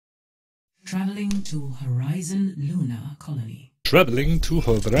Traveling to Horizon Luna Colony. Traveling to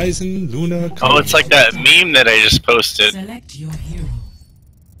Horizon Luna Colony. Oh, it's like that meme that I just posted. Select your hero.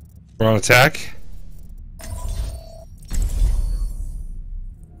 We're on attack.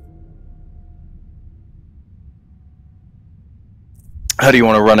 How do you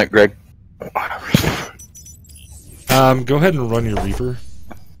want to run it, Greg? Go ahead and run your Reaper.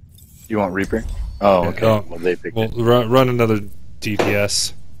 You want Reaper? Oh, okay. Oh, Well, they picked it. run another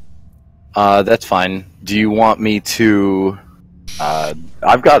DPS. That's fine. Do you want me to...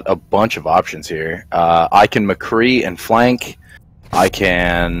 I've got a bunch of options here. I can McCree and flank. I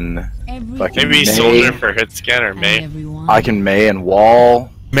can... Maybe soldier for hit scan or May. I can May and wall.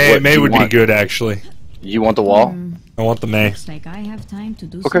 May would be good, actually. You want the wall? I want the May. Looks like I have time to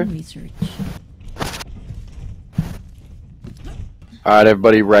do Okay. some research. Alright,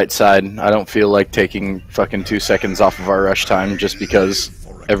 everybody, right side. I don't feel like taking fucking 2 seconds off of our rush time just because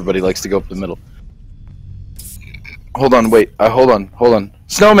everybody likes to go up the middle. Hold on, wait. Hold on.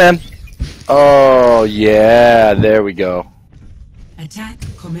 Snowman! Oh, yeah, there we go. Attack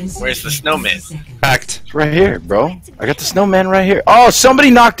commences. Where's the snowman? Packed. It's right here, bro. I got the snowman right here. Oh,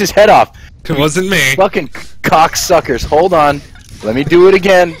 somebody knocked his head off. It wasn't me. Fucking cocksuckers. Hold on. Let me do it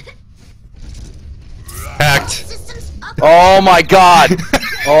again. Packed. Oh my god.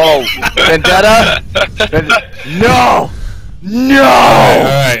 Oh, Vendetta? No!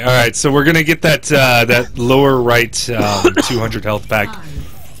 No! Alright. So we're gonna get that that lower right 200 health pack.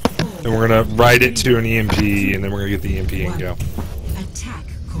 And we're gonna ride it to an EMP, and then we're gonna get the EMP and go. Attack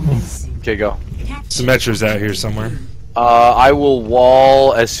commencing. Okay, go. Symmetra's out here somewhere. I will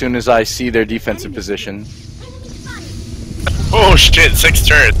wall as soon as I see their defensive position. Oh shit, 6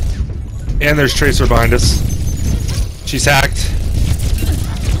 turrets. And there's Tracer behind us. She's hacked.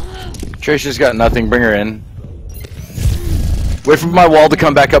 Tracer's got nothing. Bring her in. Wait for my wall to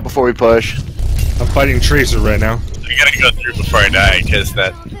come back up before we push. I'm fighting Tracer right now. I gotta go through before I die, because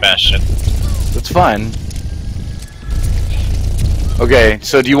that bastion. That's fine. Okay,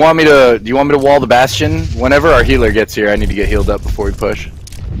 so do you want me to wall the bastion? Whenever our healer gets here, I need to get healed up before we push.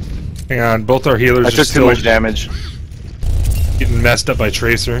 Hang on, both our healers I are took too still much damage. getting messed up by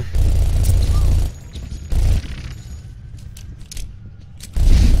Tracer.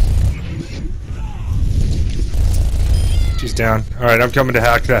 She's down. Alright, I'm coming to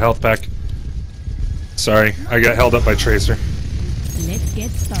hack that health pack. Sorry, I got held up by Tracer. Let's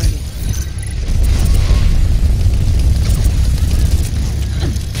get started.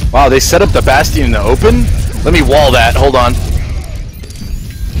 Wow, they set up the bastion in the open? Let me wall that. Hold on.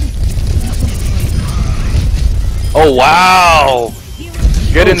 Oh, wow.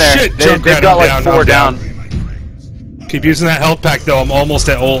 Get in there. Shit, They've got like 4 down. Keep using that health pack though, I'm almost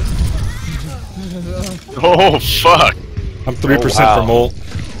at ult. Oh fuck. I'm 3% wow. from ult.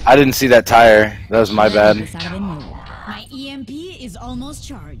 I didn't see that tire. That was my bad. My EMP is almost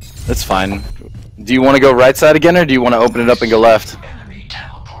charged. That's fine. Do you want to go right side again, or do you want to open it up and go left?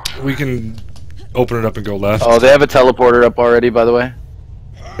 We can open it up and go left. Oh, they have a teleporter up already, by the way.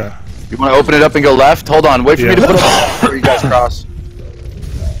 Okay. You want to open it up and go left? Hold on, wait for me to put it up before you guys cross.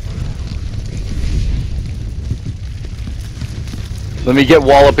 Let me get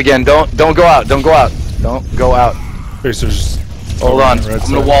wall up again. Don't go out. Don't go out. Don't go out. Tracer's. Hold on. I'm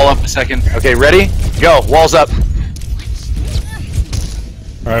gonna wall up a second. Okay, ready? Go. Walls up.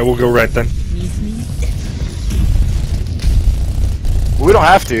 Alright, we'll go right then. We don't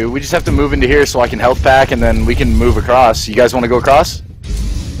have to. We just have to move into here so I can health pack, and then we can move across. You guys want to go across?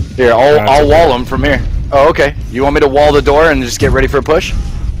 Here, I'll wall them from here. Oh, okay. You want me to wall the door and just get ready for a push?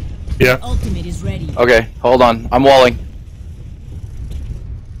 Yeah. Ultimate is ready. Okay, hold on. I'm walling.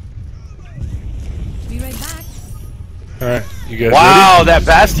 Be right back. Alright, you guys Wow, ready? that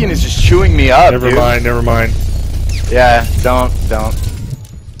bastion is just chewing me up, Never dude. mind, never mind. Yeah, don't.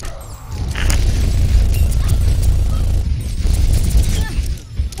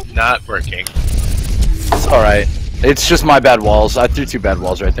 Not working. It's alright. It's just my bad walls. I threw 2 bad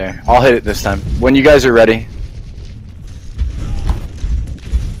walls right there. I'll hit it this time. When you guys are ready.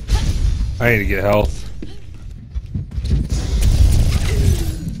 I need to get health.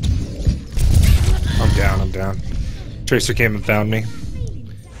 I'm down. Tracer came and found me.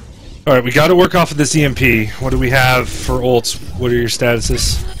 Alright, we gotta work off of this EMP. What do we have for ults? What are your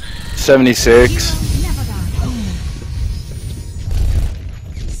statuses? 76.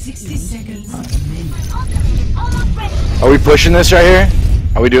 60 seconds. Are we pushing this right here?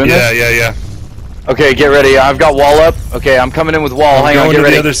 Are we doing this? Yeah. Okay, get ready. I've got wall up. Okay, I'm coming in with wall. Hang on, going get to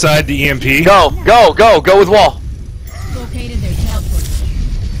ready. the other side, the EMP. Go with wall. Located their teleport.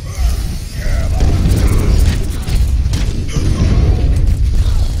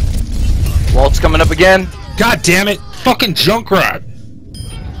 coming up again. God damn it! Fucking Junkrat!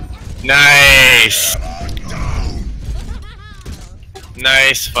 Nice.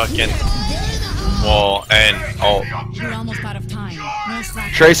 Nice fucking wall and ult. We're almost out of time. No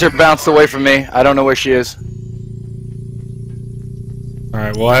slack. Tracer bounced away from me. I don't know where she is.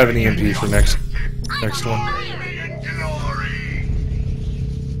 Alright, well I have an EMP for next one.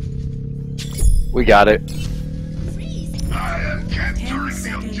 We got it. 10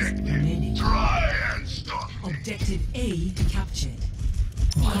 seconds remaining. Objective A captured.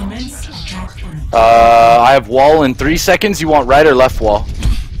 Commence attack on I have wall in 3 seconds. You want right or left wall?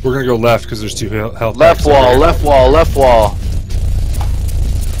 We're gonna go left because there's 2 health. Left packs wall, over here. left wall, left wall.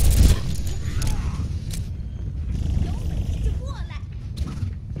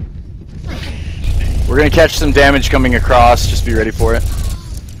 We're gonna catch some damage coming across. Just be ready for it.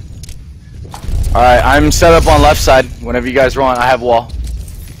 Alright, I'm set up on left side. Whenever you guys want, I have wall.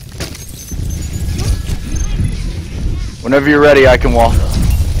 Whenever you're ready, I can wall.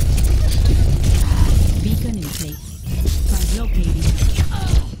 Beacon in place. Translocating.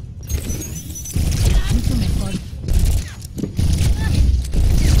 Mucho mejor.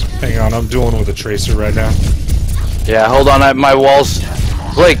 Hang on, I'm dueling with a Tracer right now. Yeah, hold on. My walls.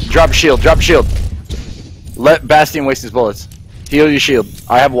 Blake, drop shield. Drop shield. Let Bastion waste his bullets. Heal your shield.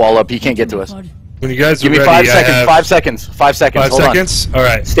 I have wall up. He can't get to us. When you guys are Give me ready, 5 I seconds. have 5 seconds. 5 seconds. 5 Hold seconds?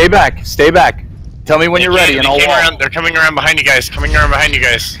 Alright. On. Stay back. Stay back. Tell me when you're ready, and I'll wall. They're coming around behind you guys. Coming around behind you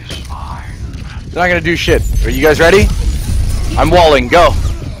guys. They're not gonna do shit. Are you guys ready? I'm walling. Go.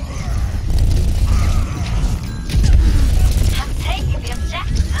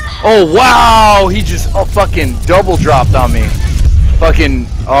 Oh wow! He just fucking double dropped on me. Fucking.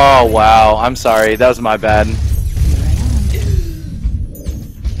 Oh wow. I'm sorry. That was my bad.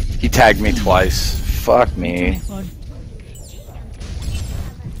 He tagged me twice. Fuck me.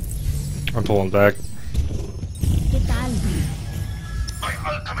 I'm pulling back. ¿Qué tal?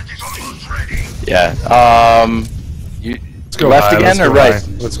 Yeah. You Let's go left high. again Let's or go right? high.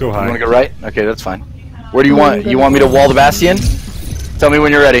 Let's go You high. wanna go right? Okay, that's fine. Where do you want? You want me to wall the Bastion? Tell me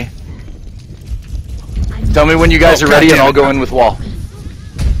when you're ready. Tell me when you guys Oh, are ready, and goddamn I'll it. go in with wall.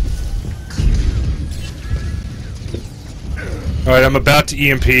 Alright, I'm about to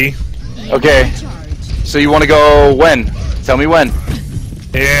EMP. Okay. So you want to go when? Tell me when.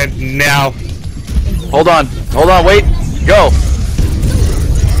 And now. Hold on. Hold on. Wait. Go.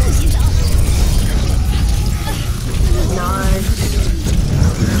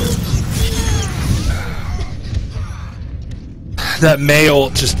 That male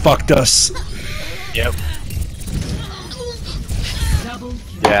just fucked us. Yep.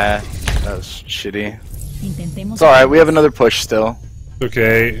 Yeah. That was shitty. Intentemos. It's alright. We have another push still.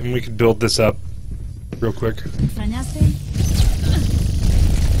 Okay, and we can build this up real quick. ¿Extrañaste?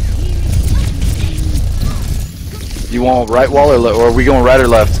 You want right wall or are we going right or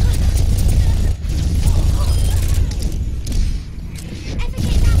left?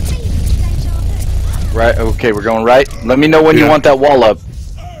 Right. Okay, we're going right. Let me know when you Yeah. want that wall up.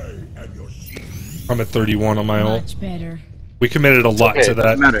 I'm at 31 on my ult. Much better. We committed a lot Okay, to it that.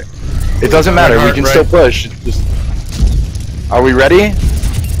 doesn't matter. It doesn't matter. We Right, can right. still push. Just... Are we ready?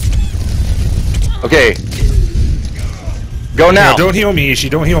 Okay. Go now. No, don't heal me, Ishii.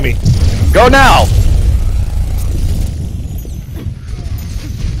 Don't heal me. Go now.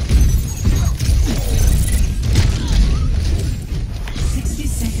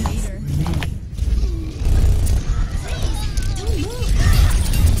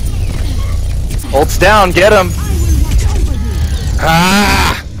 Ult's down. Get him.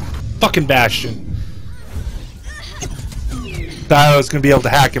 Ah! Fucking Bastion. Thought I was gonna be able to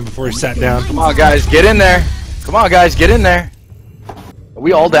hack him before he sat down. Come on, guys. Get in there. Come on, guys. Get in there. Are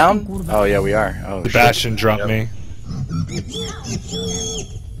we all down? Oh, yeah, we are. Oh, The shit. Bastion dropped me.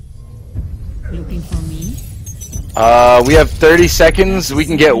 Looking for me? We have 30 seconds. We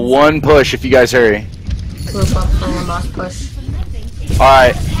can get one push if you guys hurry. We're up for one last push.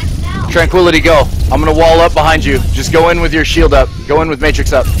 Alright. Tranquility, go. I'm gonna wall up behind you. Just go in with your shield up. Go in with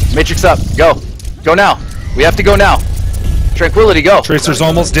Matrix up. Matrix up. Go. Go now. We have to go now. Tranquility, go. Tracer's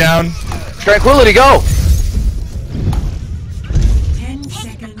almost down. Tranquility, go. 10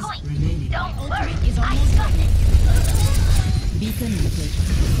 seconds remaining. Ultimate is almost ready. Beacon in place.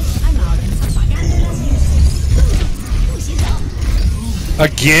 I'm out.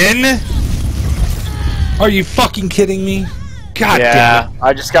 Again? Are you fucking kidding me? God Yeah, damn it.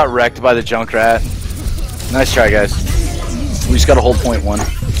 I just got wrecked by the Junkrat. Nice try, guys. We just got a whole point one.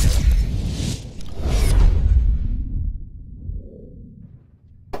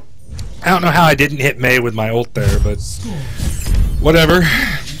 I don't know how I didn't hit Mei with my ult there, but whatever.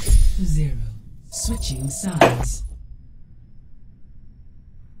 0. Switching sides.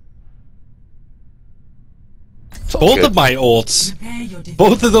 Both good. of my ults, Prepare your defense.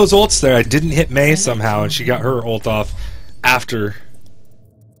 both of those ults there, I didn't hit May somehow, and she got her ult off after.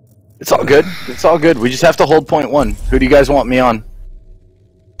 It's all good. It's all good. We just have to hold point 1. Who do you guys want me on?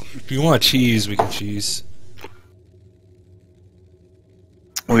 If you want cheese, we can cheese.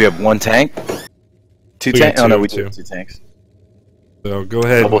 We have 1 tank. 2 We tanks. have Oh no, two, we two. do have 2 tanks. So go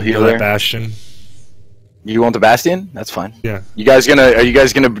ahead, Double and heal healer. that Bastion. You want the Bastion? That's fine. Yeah. You guys gonna? Are you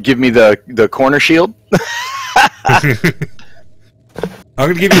guys gonna give me the corner shield? I'm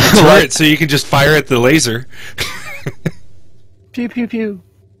gonna give you the turret so you can just fire at the laser. Pew pew pew.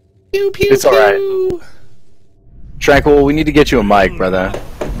 Pew, pew, It's all right. Tranquil, we need to get you a mic, brother.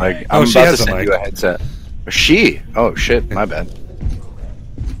 Like I'm she about to has a send mic. you a headset. She? Oh shit, my bad.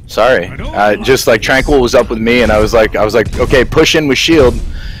 Sorry. Just like Tranquil was up with me, and I was like, okay, push in with shield.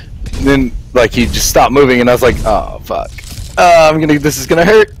 And then like he just stopped moving, and I was like, oh fuck. This is gonna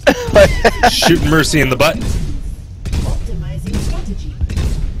hurt. Shooting Mercy in the butt. Optimizing strategy.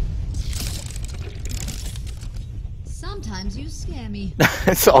 Sometimes you scare me.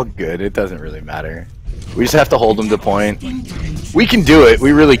 It's all good. It doesn't really matter. We just have to hold them to point. We can do it.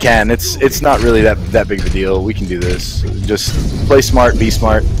 We really can. It's not really that big of a deal. We can do this. Just play smart, be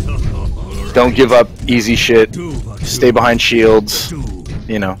smart. Don't give up easy shit. Stay behind shields.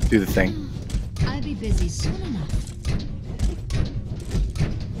 You know, do the thing. I'll be busy soon enough.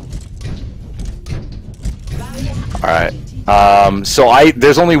 All right. So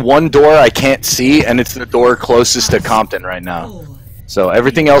there's only one door I can't see, and it's the door closest to Compton right now. So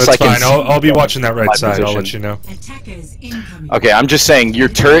everything else That's I can fine. see. I'll be watching that right My side. I'll position. let you know. Attackers incoming. Okay, I'm just saying your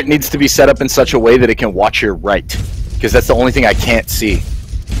turret needs to be set up in such a way that it can watch your right, because that's the only thing I can't see.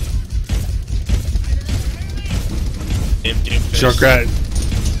 Junkrat.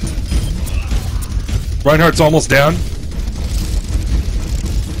 Reinhardt's almost down.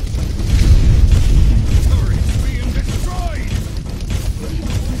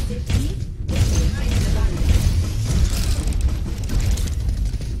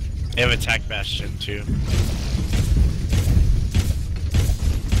 They have attack Bastion too.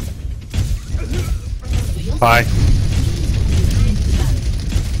 Hi.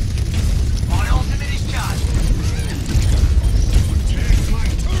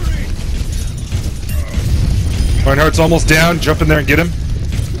 Reinhardt's almost down. Jump in there and get him.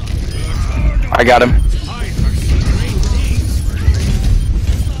 I got him.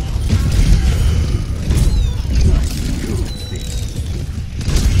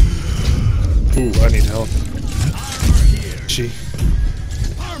 Ooh, I need help. She.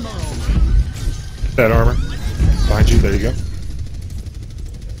 That armor. Behind you, there you go.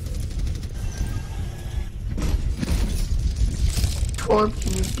 Torb,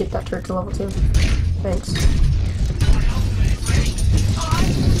 can you get that turret to level 2? Thanks.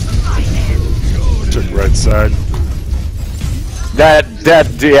 Took right side. Yeah,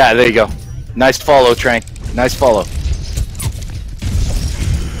 there you go. Nice follow, Trank. Nice follow.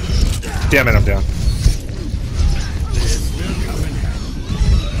 Damn it, I'm down.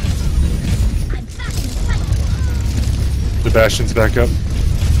 The Bastion's back up.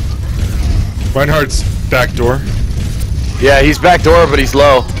 Reinhardt's back door. Yeah, he's back door, but he's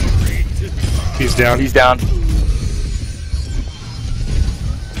low. He's down. He's down.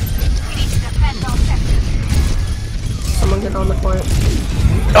 Someone get on the point.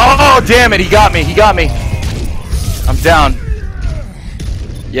 Oh, damn it, he got me, he got me. I'm down.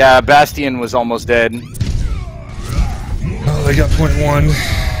 Yeah, Bastion was almost dead. Oh, they got point 1.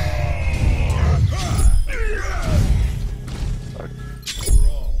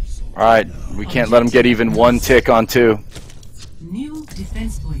 Alright, we can't let him get even 1 tick on 2. New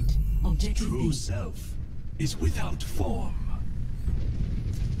defense point. Objective B. True self is without form.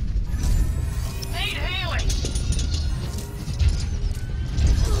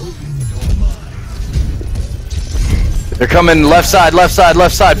 They're coming left side, left side,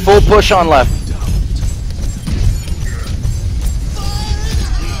 left side. Full push on left.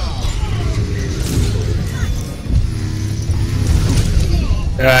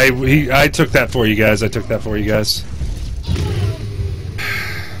 I took that for you guys. I took that for you guys.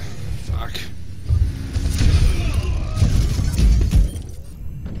 Fuck.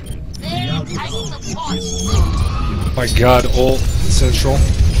 My god, ult central.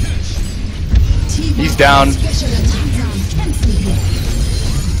 He's down.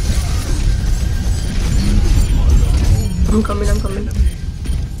 I'm coming, I'm coming.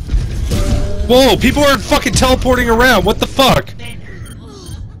 Whoa, people are fucking teleporting around. What the fuck?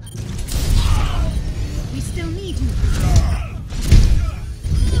 We still need you.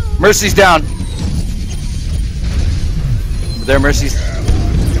 Mercy's down. There, Mercy's.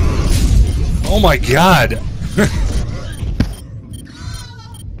 Oh my god!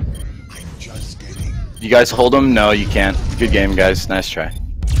 You guys hold him? No, you can't. Good game, guys. Nice try.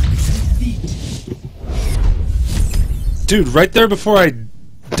 Dude, right there before I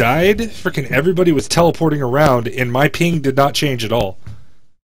died, freaking everybody was teleporting around, and my ping did not change at all.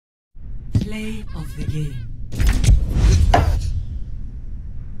 Play of the game.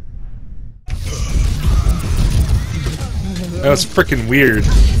 That was freaking weird.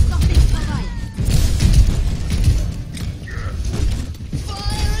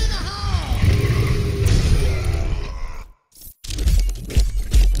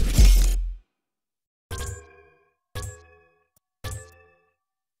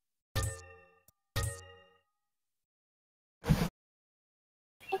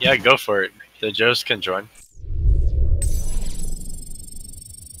 Yeah, go for it. The Joes can join.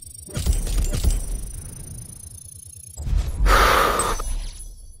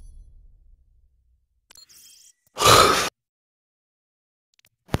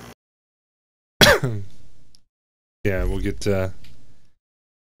 Yeah, we'll get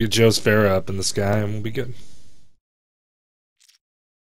Joe's Farah up in the sky and we'll be good.